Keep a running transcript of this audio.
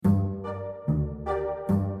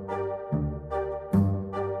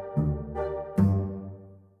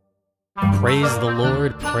Praise the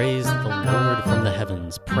Lord from the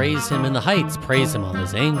heavens. Praise him in the heights. Praise him all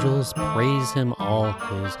his angels. Praise him all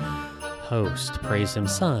his host. Praise him,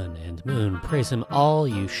 sun and moon. Praise him, all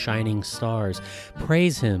you shining stars.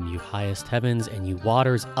 Praise him, you highest heavens and you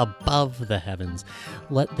waters above the heavens.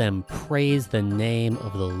 Let them praise the name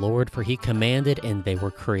of the Lord, for he commanded and they were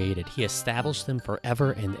created. He established them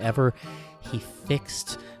forever and ever. He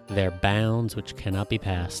fixed their bounds which cannot be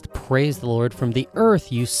passed. Praise the Lord from the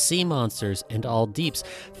earth, you sea monsters and all deeps,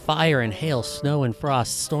 fire and hail, snow and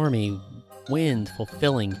frost, stormy wind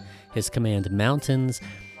fulfilling his command, mountains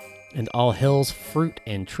and all hills, fruit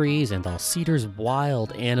and trees and all cedars,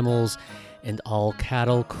 wild animals and all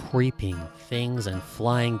cattle, creeping things and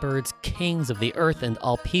flying birds, kings of the earth and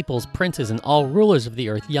all peoples, princes and all rulers of the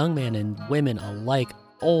earth, young men and women alike,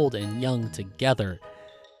 old and young together.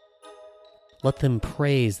 Let them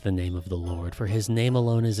praise the name of the Lord, for his name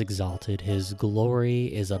alone is exalted. His glory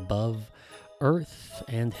is above earth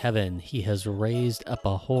and heaven. He has raised up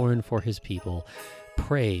a horn for his people.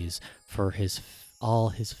 Praise for all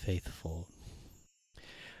his faithful.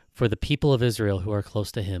 For the people of Israel who are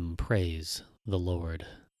close to him, praise the Lord.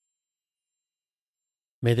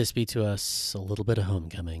 May this be to us a little bit of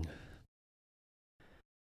homecoming.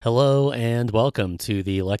 Hello and welcome to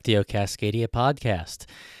the Lectio Cascadia podcast.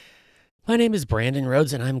 My name is Brandon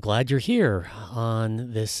Rhodes, and I'm glad you're here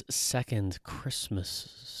on this second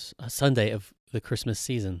Christmas Sunday of the Christmas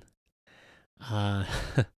season. My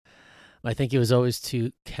thank you as always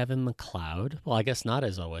to Kevin MacLeod. Well, I guess not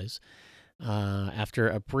as always.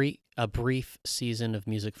 After a brief season of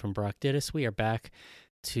music from Brock Dittus, we are back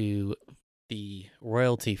to the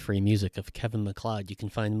royalty-free music of Kevin MacLeod. You can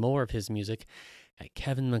find more of his music at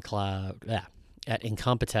Kevin MacLeod at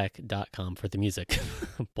incompetech.com for the music.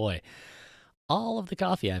 Boy, all of the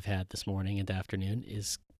coffee I've had this morning and afternoon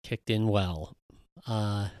is kicked in well.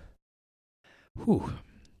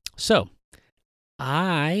 So,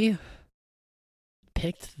 I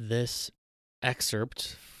picked this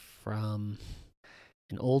excerpt from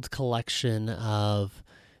an old collection of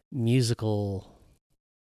musical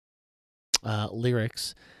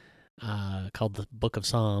lyrics called the Book of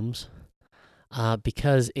Psalms.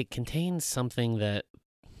 Because it contains something that,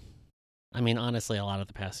 honestly, a lot of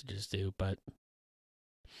the passages do, but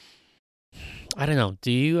I don't know.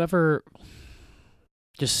 Do you ever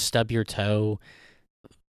just stub your toe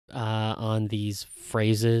on these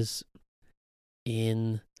phrases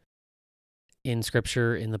in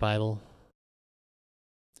Scripture, in the Bible?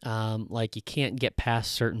 Like you can't get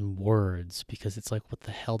past certain words because it's like, what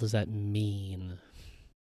the hell does that mean?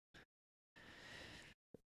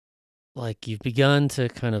 Like you've begun to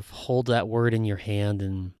kind of hold that word in your hand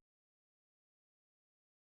and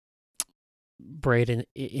braid it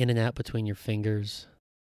in and out between your fingers,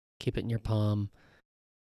 keep it in your palm,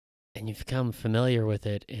 and you've become familiar with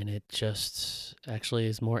it, and it just actually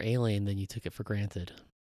is more alien than you took it for granted.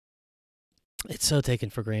 It's so taken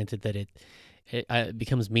for granted that it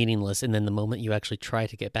becomes meaningless, and then the moment you actually try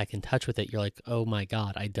to get back in touch with it, you're like, oh my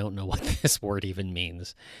God, I don't know what this word even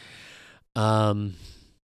means.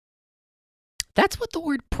 That's what the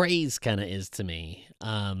word praise kind of is to me.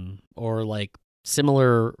 Or like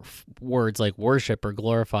similar words like worship or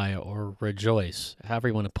glorify or rejoice, however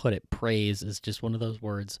you want to put it. Praise is just one of those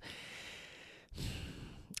words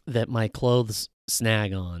that my clothes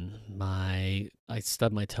snag on. I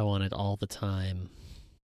stub my toe on it all the time.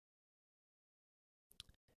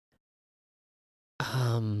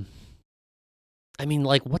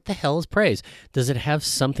 Like, what the hell is praise? Does it have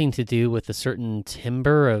something to do with a certain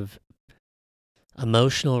timbre of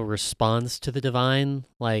emotional response to the divine?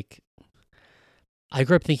 Like, I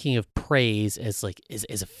grew up thinking of praise as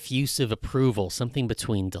effusive approval, something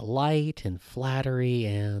between delight and flattery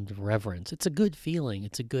and reverence. It's a good feeling.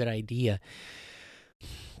 It's a good idea.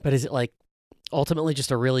 But is it like ultimately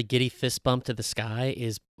just a really giddy fist bump to the sky?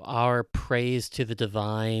 Is our praise to the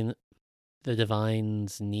divine's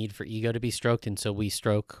need for ego to be stroked, and so we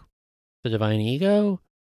stroke the divine ego?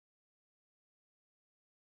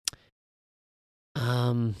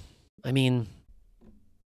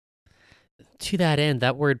 To that end,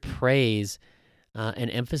 that word praise, an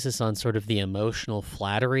emphasis on sort of the emotional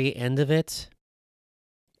flattery end of it,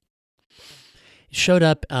 showed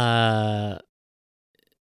up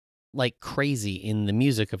like crazy in the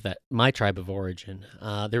music of my tribe of origin.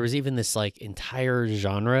 There was even this like entire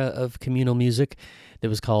genre of communal music that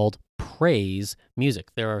was called praise music.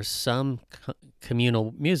 There are some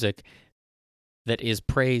communal music that is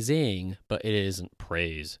praising, but it isn't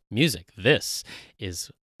praise music. This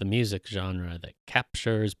is the music genre that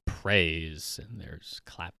captures praise, and there's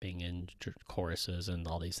clapping and choruses and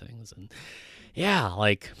all these things. And yeah,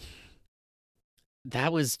 like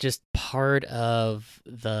that was just part of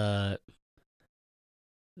the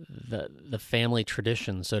family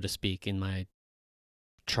tradition, so to speak, in my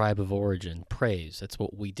tribe of origin. Praise. That's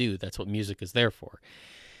what we do. That's what music is there for.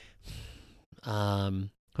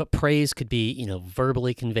 But praise could be,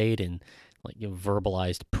 verbally conveyed in like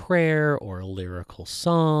verbalized prayer or a lyrical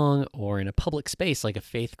song or in a public space like a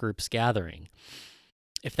faith group's gathering.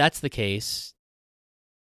 If that's the case,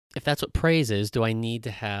 if that's what praise is, do I need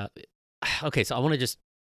to have. Okay, so I want to just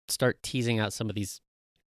start teasing out some of these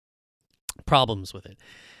problems with it.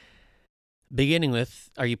 Beginning with,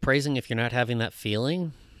 are you praising if you're not having that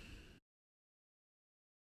feeling?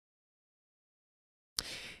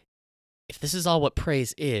 If this is all what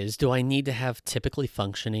praise is, do I need to have typically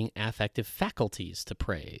functioning affective faculties to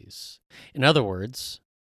praise? In other words,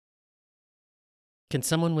 can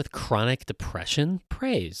someone with chronic depression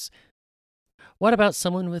praise? What about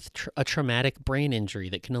someone with a traumatic brain injury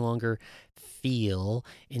that can no longer feel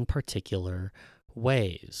in particular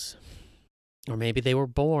ways? Or maybe they were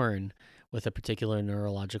born with a particular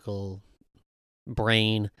neurological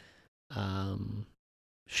brain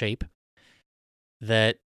shape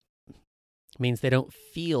that means they don't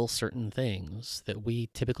feel certain things that we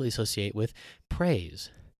typically associate with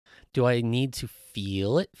praise. Do I need to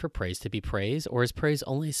feel it for praise to be praise, or is praise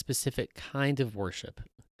only a specific kind of worship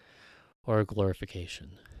or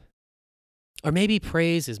glorification? Or maybe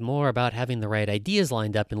praise is more about having the right ideas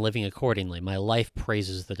lined up and living accordingly. My life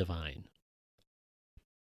praises the divine.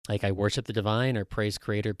 Like I worship the divine or praise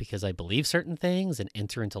Creator because I believe certain things and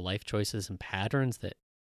enter into life choices and patterns that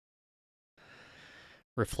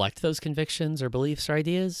reflect those convictions or beliefs or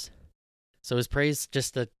ideas. So is praise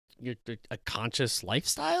just a conscious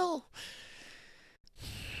lifestyle?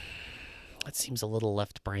 That seems a little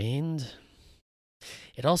left-brained.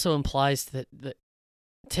 It also implies that the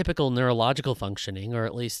typical neurological functioning, or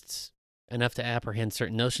at least enough to apprehend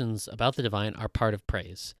certain notions about the divine, are part of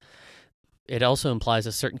praise. It also implies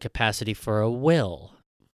a certain capacity for a will,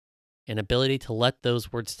 an ability to let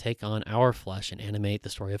those words take on our flesh and animate the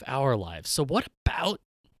story of our lives. So what about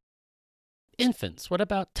infants? What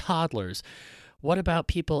about toddlers? What about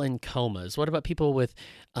people in comas? What about people with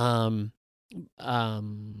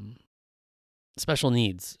special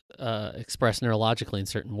needs expressed neurologically in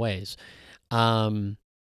certain ways?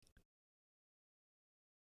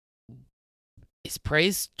 Is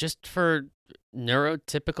praise just for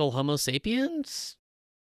neurotypical Homo sapiens?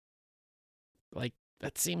 Like,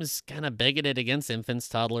 that seems kind of bigoted against infants,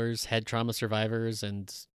 toddlers, head trauma survivors,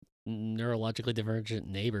 and neurologically divergent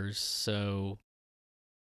neighbors. So,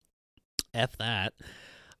 F that.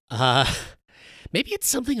 Maybe it's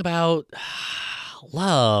something about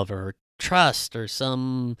love or trust or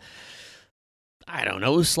some, I don't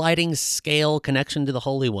know, sliding scale connection to the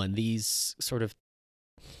Holy One. These sort of,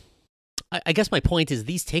 I guess my point is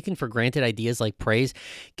these taken for granted ideas like praise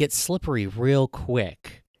get slippery real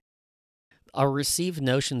quick. Our received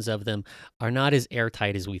notions of them are not as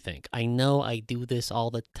airtight as we think. I know I do this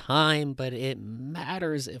all the time, but it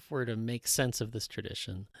matters if we're to make sense of this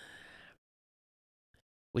tradition.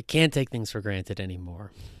 We can't take things for granted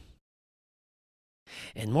anymore.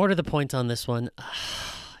 And more to the point on this one,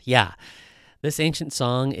 yeah, this ancient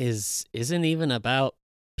song isn't even about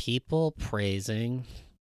people praising.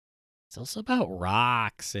 It's also about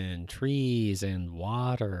rocks and trees and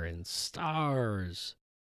water and stars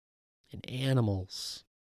and animals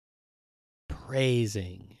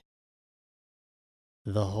praising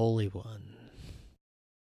the Holy One.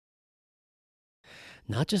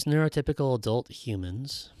 Not just neurotypical adult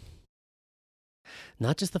humans,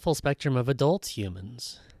 not just the full spectrum of adult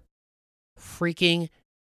humans. Freaking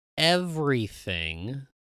everything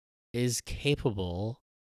is capable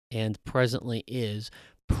and presently is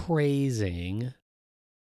praising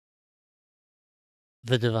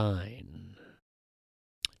the divine.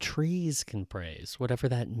 Trees can praise, whatever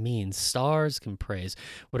that means. Stars can praise,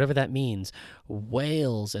 whatever that means.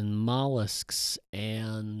 Whales and mollusks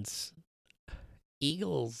and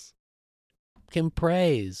eagles can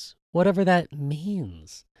praise, whatever that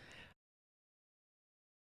means.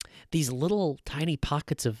 These little tiny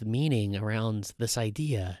pockets of meaning around this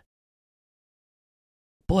idea.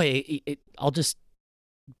 Boy, I'll just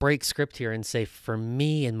break script here and say, for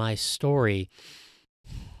me and my story,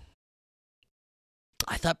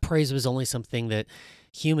 I thought praise was only something that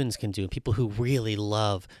humans can do, people who really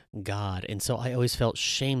love God. And so I always felt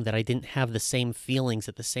shame that I didn't have the same feelings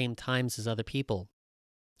at the same times as other people.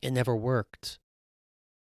 It never worked.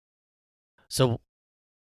 So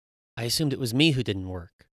I assumed it was me who didn't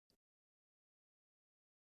work.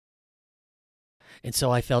 And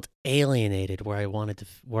so I felt alienated where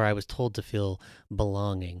I was told to feel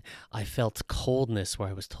belonging. I felt coldness where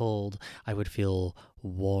I was told I would feel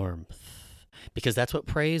warmth. Because that's what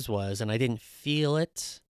praise was, and I didn't feel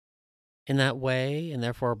it in that way, and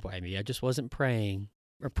therefore maybe I just wasn't praying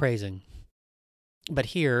or praising. But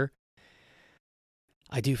here,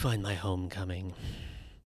 I do find my homecoming.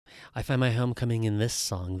 I find my homecoming in this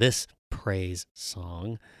song, this praise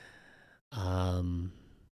song,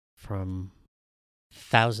 from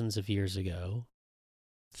thousands of years ago,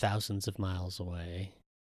 thousands of miles away,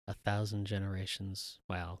 1,000 generations,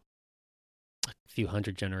 a few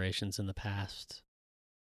hundred generations in the past.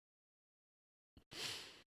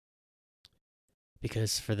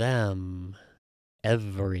 Because for them,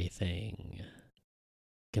 everything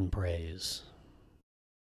can praise.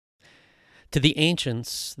 To the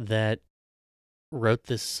ancients that wrote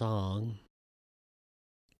this song,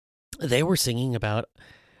 they were singing about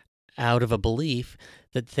out of a belief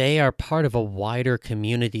that they are part of a wider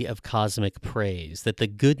community of cosmic praise, that the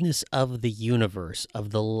goodness of the universe,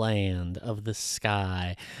 of the land, of the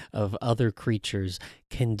sky, of other creatures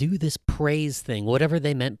can do this praise thing. Whatever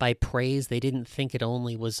they meant by praise, they didn't think it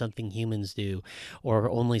only was something humans do, or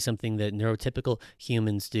only something that neurotypical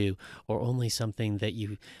humans do, or only something that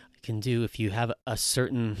you can do if you have a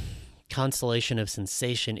certain constellation of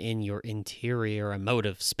sensation in your interior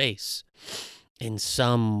emotive space. In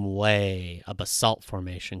some way, a basalt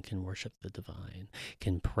formation can worship the divine,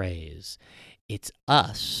 can praise. It's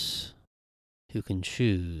us who can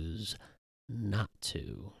choose not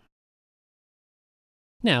to.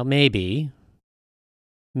 Now, maybe,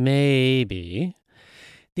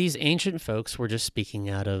 these ancient folks were just speaking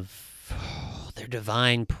out of their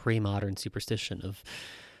divine pre-modern superstition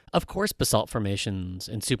of course, basalt formations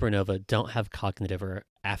and supernova don't have cognitive or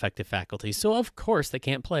affective faculties, so of course they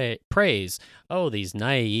can't praise. Oh, these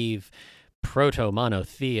naive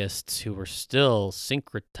proto-monotheists who were still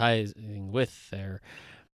syncretizing with their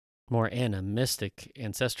more animistic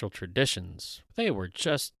ancestral traditions. They were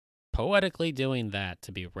just poetically doing that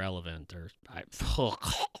to be relevant.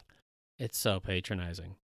 It's so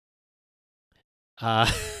patronizing.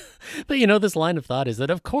 But this line of thought is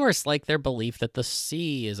that, of course, like their belief that the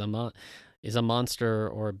sea is a monster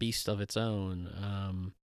or a beast of its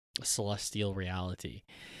own, a celestial reality,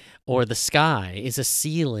 or the sky is a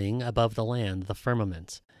ceiling above the land, the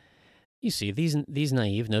firmament. You see, these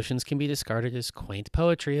naive notions can be discarded as quaint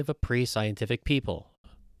poetry of a pre-scientific people.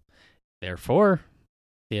 Therefore,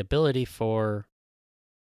 the ability for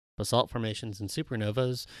basalt formations and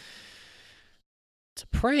supernovas to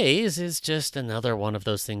praise is just another one of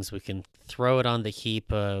those things we can throw it on the heap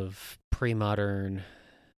of pre-modern,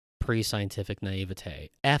 pre-scientific naivete.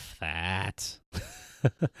 F that.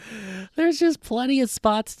 There's just plenty of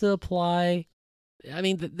spots to apply. I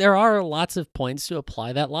mean, there are lots of points to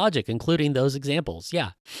apply that logic, including those examples.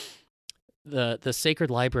 Yeah. The sacred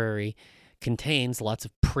library contains lots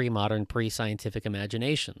of pre-modern, pre-scientific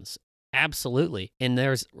imaginations. Absolutely. And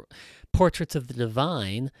there's portraits of the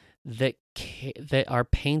divine that are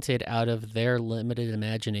painted out of their limited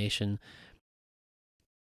imagination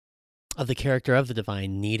of the character of the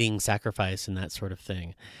divine needing sacrifice and that sort of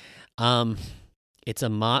thing. It's a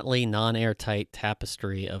motley, non-airtight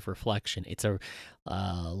tapestry of reflection. It's a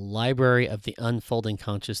library of the unfolding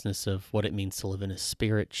consciousness of what it means to live in a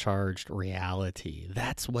spirit-charged reality.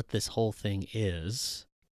 That's what this whole thing is.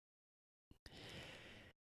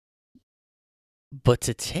 But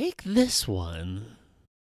to take this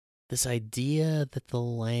idea that the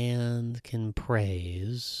land can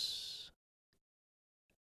praise,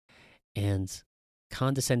 and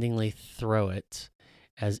condescendingly throw it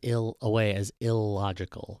away as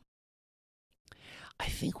illogical, I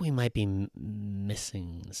think we might be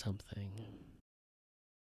missing something.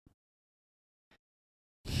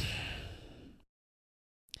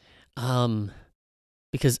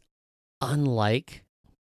 Because unlike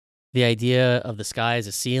the idea of the sky as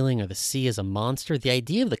a ceiling or the sea as a monster, the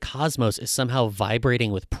idea of the cosmos is somehow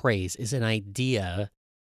vibrating with praise is an idea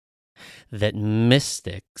that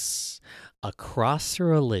mystics across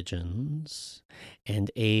religions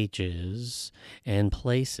and ages and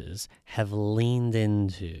places have leaned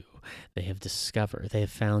into. They have discovered, they have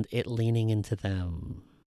found it leaning into them.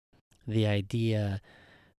 The idea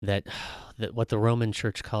that what the Roman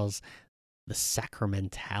Church calls the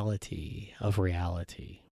sacramentality of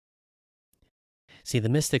reality. See, the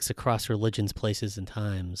mystics across religions, places, and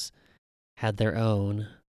times had their own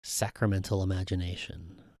sacramental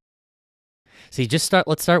imagination. See,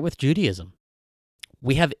 let's start with Judaism.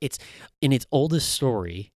 It's in its oldest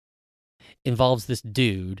story, involves this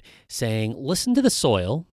dude saying, listen to the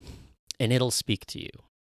soil and it'll speak to you.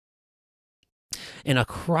 And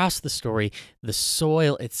across the story, the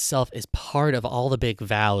soil itself is part of all the big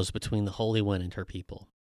vows between the Holy One and her people.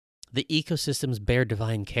 The ecosystems bear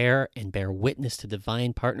divine care and bear witness to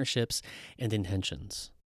divine partnerships and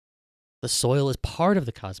intentions. The soil is part of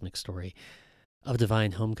the cosmic story of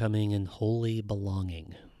divine homecoming and holy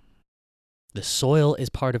belonging. The soil is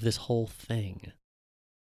part of this whole thing.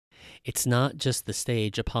 It's not just the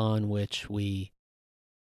stage upon which we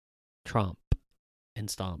tromp and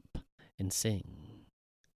stomp and sing.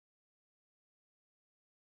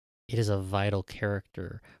 It is a vital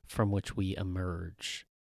character from which we emerge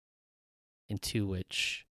and to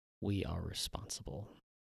which we are responsible.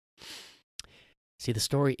 See, the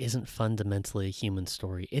story isn't fundamentally a human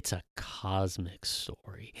story. It's a cosmic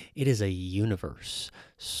story. It is a universe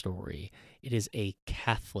story. It is a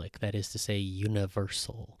Catholic, that is to say,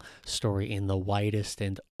 universal story in the widest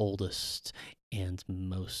and oldest and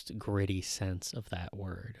most gritty sense of that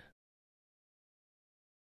word.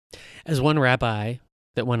 As one rabbi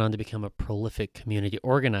that went on to become a prolific community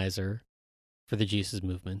organizer for the Jesus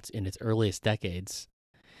movement in its earliest decades,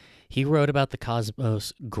 he wrote about the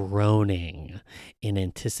cosmos groaning in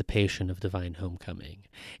anticipation of divine homecoming,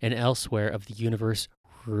 and elsewhere of the universe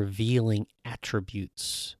revealing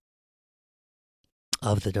attributes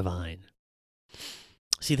of the divine.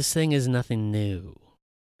 See, this thing is nothing new,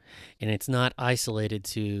 and it's not isolated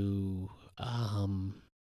to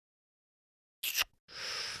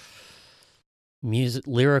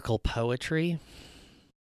lyrical poetry.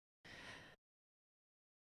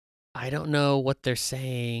 I don't know what they're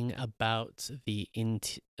saying about the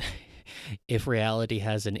if reality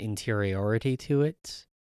has an interiority to it,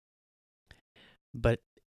 but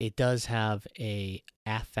it does have a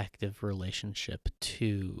affective relationship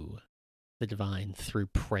to the divine through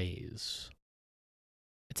praise.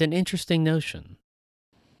 It's an interesting notion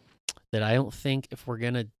that I don't think, if we're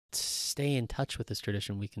going to stay in touch with this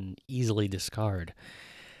tradition, we can easily discard.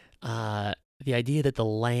 The idea that the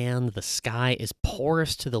land, the sky, is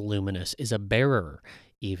porous to the luminous, is a bearer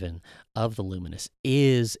even of the luminous,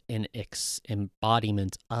 is an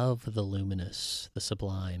embodiment of the luminous, the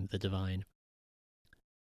sublime, the divine,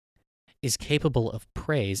 is capable of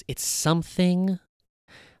praise. It's something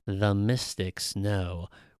the mystics know,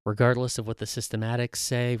 regardless of what the systematics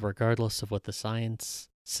say, regardless of what the science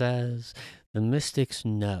says. The mystics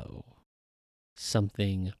know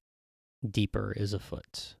something deeper is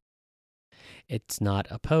afoot. It's not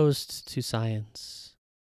opposed to science,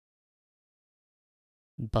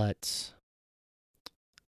 but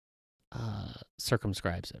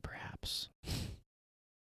circumscribes it, perhaps.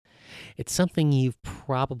 It's something you've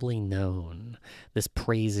probably known, this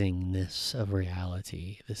praisingness of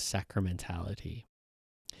reality, this sacramentality.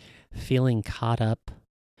 Feeling caught up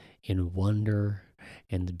in wonder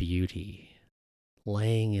and beauty,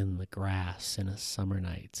 laying in the grass in a summer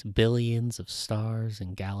night, billions of stars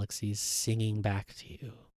and galaxies singing back to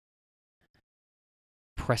you,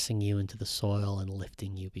 pressing you into the soil and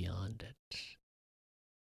lifting you beyond it.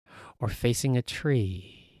 Or facing a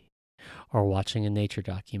tree, or watching a nature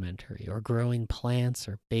documentary, or growing plants,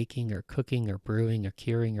 or baking, or cooking, or brewing, or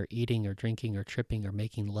curing, or eating, or drinking, or tripping, or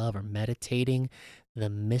making love, or meditating. The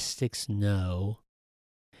mystics know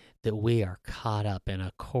that we are caught up in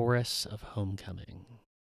a chorus of homecoming,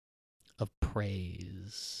 of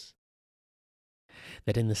praise.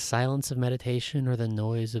 That in the silence of meditation or the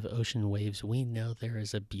noise of ocean waves, we know there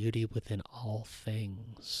is a beauty within all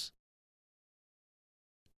things.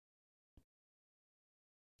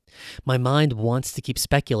 My mind wants to keep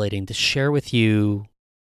speculating, to share with you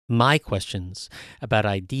my questions about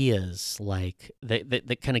ideas like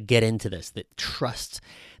that kind of get into this, that trust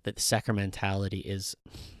that the sacramentality is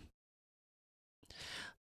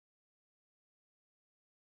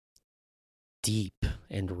deep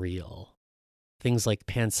and real. Things like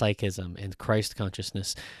panpsychism and Christ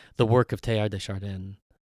consciousness, the work of Teilhard de Chardin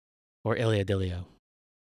or Elia Dilio.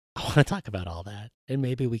 I want to talk about all that, and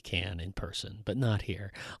maybe we can in person, but not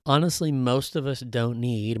here. Honestly, most of us don't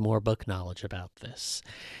need more book knowledge about this.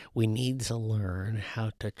 We need to learn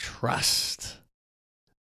how to trust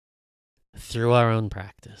through our own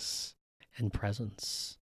practice and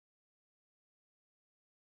presence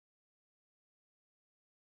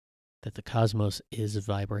that the cosmos is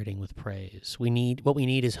vibrating with praise. What we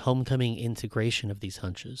need is homecoming integration of these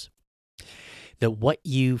hunches. That what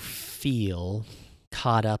you feel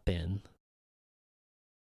caught up in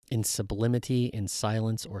sublimity, in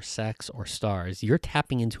silence, or sex, or stars, you're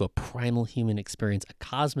tapping into a primal human experience, a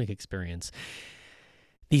cosmic experience.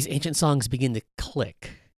 These ancient songs begin to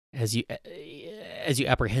click as you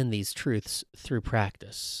apprehend these truths through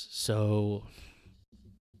practice. So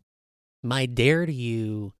my dare to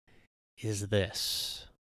you is this: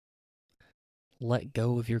 let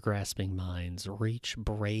go of your grasping minds. Reach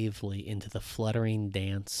bravely into the fluttering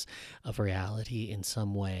dance of reality in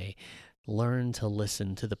some way. Learn to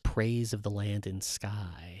listen to the praise of the land and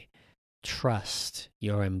sky. Trust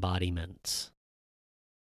your embodiment.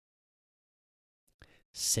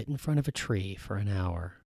 Sit in front of a tree for an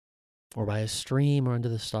hour, or by a stream or under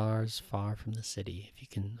the stars far from the city if you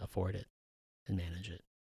can afford it and manage it.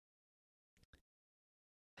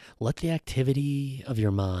 Let the activity of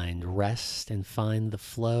your mind rest and find the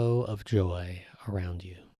flow of joy around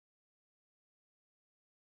you.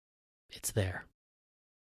 It's there.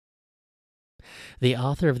 The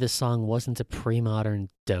author of this song wasn't a pre-modern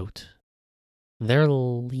dote. They're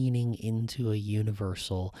leaning into a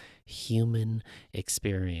universal human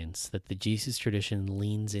experience that the Jesus tradition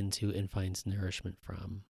leans into and finds nourishment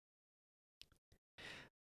from.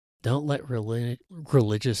 Don't let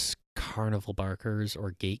religious carnival barkers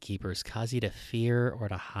or gatekeepers cause you to fear or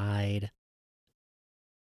to hide.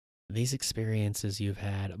 These experiences you've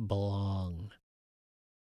had belong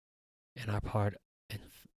and are part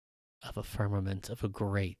of a firmament of a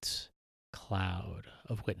great cloud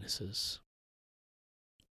of witnesses.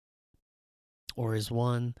 Or as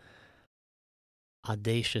one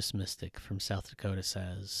audacious mystic from South Dakota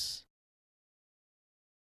says,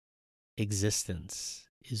 existence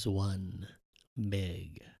is one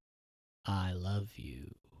big I love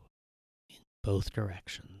you in both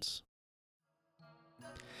directions.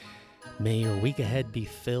 May your week ahead be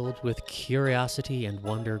filled with curiosity and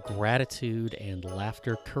wonder, gratitude and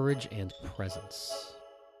laughter, courage and presence.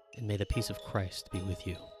 And may the peace of Christ be with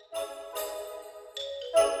you.